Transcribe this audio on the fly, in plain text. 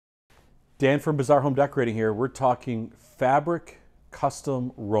Dan from Bazaar Home Decorating here. We're talking fabric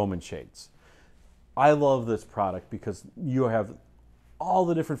custom Roman shades. I love this product because you have all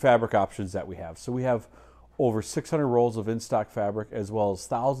the different fabric options that we have. So we have over 600 rolls of in-stock fabric, as well as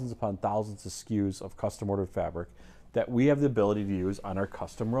thousands upon thousands of SKUs of custom ordered fabric that we have the ability to use on our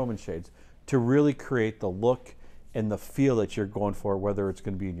custom Roman shades to really create the look and the feel that you're going for, whether it's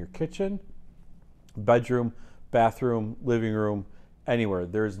going to be in your kitchen, bedroom, bathroom, living room, anywhere.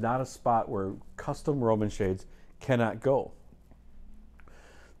 There's not a spot where custom Roman shades cannot go.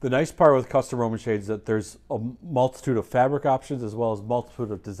 The nice part with custom Roman shades is that there's a multitude of fabric options as well as multitude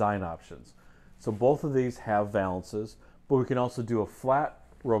of design options. So both of these have valances, but we can also do a flat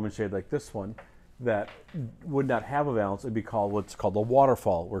Roman shade like this one that would not have a valance. It'd be called what's called a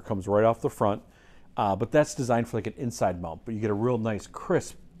waterfall, where it comes right off the front. But that's designed for like an inside mount, but you get a real nice,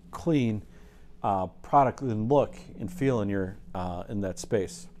 crisp, clean product and look and feel in your in that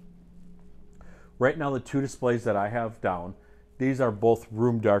space. Right now, the two displays that I have down, these are both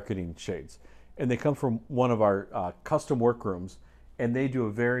room darkening shades, and they come from one of our custom workrooms, and they do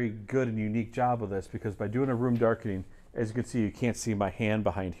a very good and unique job of this because by doing a room darkening, as you can see, you can't see my hand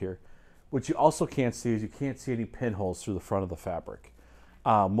behind here. What you also can't see is you can't see any pinholes through the front of the fabric.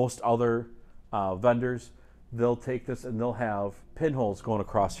 Most other vendors, they'll take this and they'll have pinholes going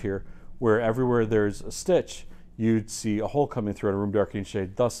across here, where everywhere there's a stitch, you'd see a hole coming through in a room darkening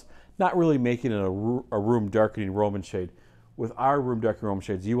shade, thus not really making it a room darkening Roman shade. With our room darkening Roman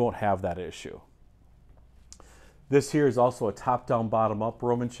shades, you won't have that issue. This here is also a top-down, bottom-up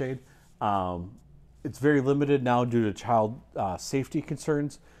Roman shade. It's very limited now due to child safety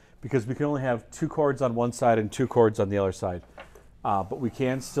concerns because we can only have 2 cords on one side and 2 cords on the other side. But we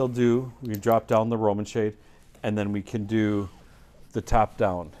can still do, we can drop down the Roman shade, and then we can do the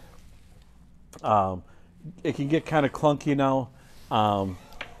top-down. It can get kind of clunky now, and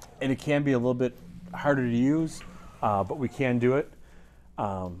it can be a little bit harder to use, but we can do it.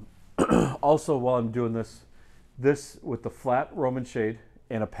 Also, while I'm doing this with the flat Roman shade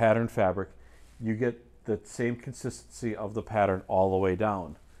and a pattern fabric, you get the same consistency of the pattern all the way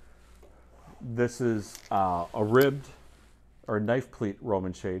down. This is a ribbed or knife pleat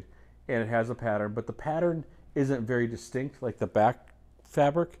Roman shade, and it has a pattern, but the pattern isn't very distinct like the back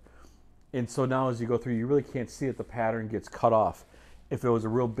fabric. And so now as you go through, you really can't see it. The pattern gets cut off. If it was a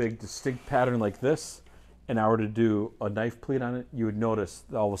real big distinct pattern like this, and I were to do a knife pleat on it, you would notice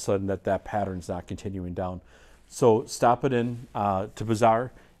all of a sudden that pattern's not continuing down. So stop it in to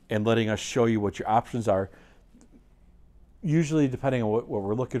Bazaar and letting us show you what your options are. Usually depending on what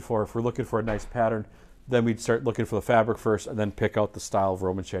we're looking for, if we're looking for a nice pattern, then we'd start looking for the fabric first and then pick out the style of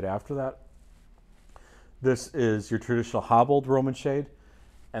Roman shade after that. This is your traditional hobbled Roman shade.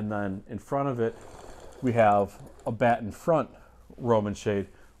 And then in front of it, we have a batten front Roman shade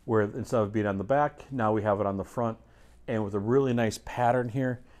where instead of being on the back, now we have it on the front. And with a really nice pattern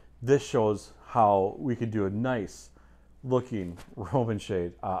here, this shows how we could do a nice looking Roman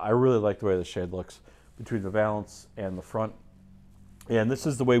shade. I really like the way the shade looks between the valance and the front. And this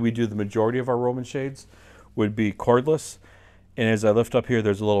is the way we do the majority of our Roman shades, would be cordless. And as I lift up here,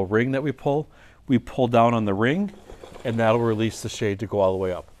 there's a little ring that we pull. We pull down on the ring, and that'll release the shade to go all the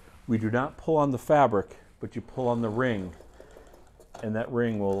way up. We do not pull on the fabric, but you pull on the ring, and that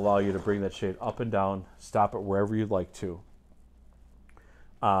ring will allow you to bring that shade up and down, stop it wherever you'd like to.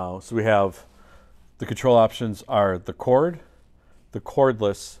 So we have the control options are the cord, the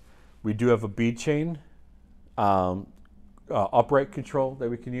cordless. We do have a bead chain, upright control that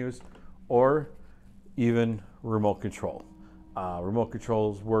we can use, or even remote control. Remote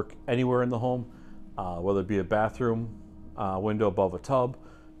controls work anywhere in the home, whether it be a bathroom window above a tub,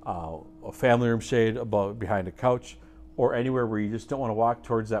 a family room shade above behind a couch, or anywhere where you just don't want to walk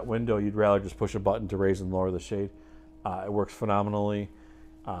towards that window. You'd rather just push a button to raise and lower the shade. It works phenomenally.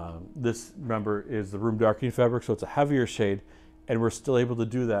 This, remember, is the room darkening fabric, so it's a heavier shade, and we're still able to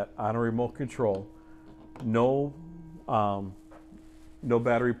do that on a remote control. No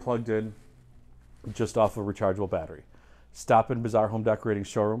battery plugged in, just off a rechargeable battery. Stop in Bazaar Home Decorating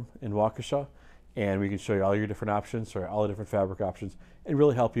showroom in Waukesha, and we can show you all your different options, or all the different fabric options, and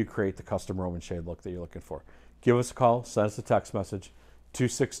really help you create the custom Roman shade look that you're looking for. Give us a call, send us a text message,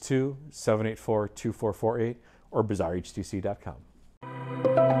 262-784-2448, or bazaarhdc.com.